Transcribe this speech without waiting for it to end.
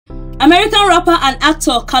American rapper and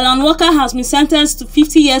actor Kaalan Walker has been sentenced to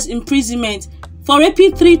 50 years imprisonment for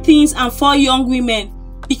raping 3 teens and 4 young women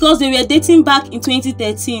because they were dating back in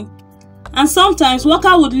 2013. And sometimes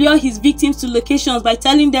Walker would lure his victims to locations by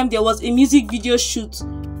telling them there was a music video shoot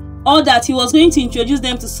or that he was going to introduce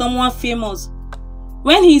them to someone famous.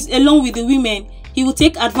 When he is alone with the women, he will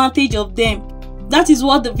take advantage of them. That is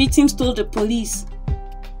what the victims told the police.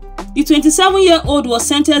 The 27-year-old was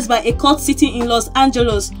sentenced by a court sitting in Los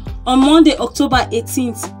Angeles on Monday, October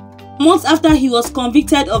 18th, months after he was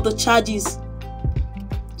convicted of the charges.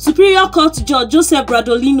 Superior Court Judge Joseph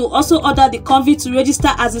Bradolino also ordered the convict to register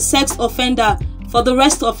as a sex offender for the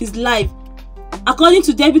rest of his life, according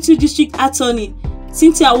to Deputy District Attorney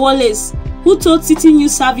Cynthia Wallace, who told City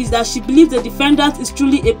News Service that she believes the defendant is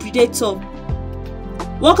truly a predator.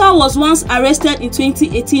 Walker was once arrested in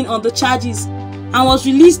 2018 on the charges and was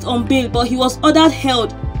released on bail, but he was ordered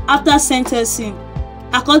held after sentencing,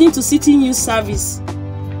 according to City News Service.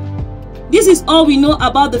 This is all we know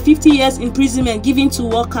about the 50 years imprisonment given to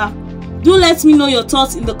Walker. Do let me know your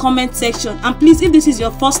thoughts in the comment section, and please, if this is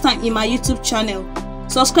your first time in my YouTube channel,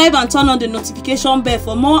 subscribe and turn on the notification bell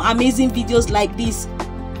for more amazing videos like this.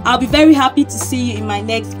 I'll be very happy to see you in my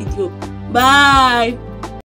next video. Bye!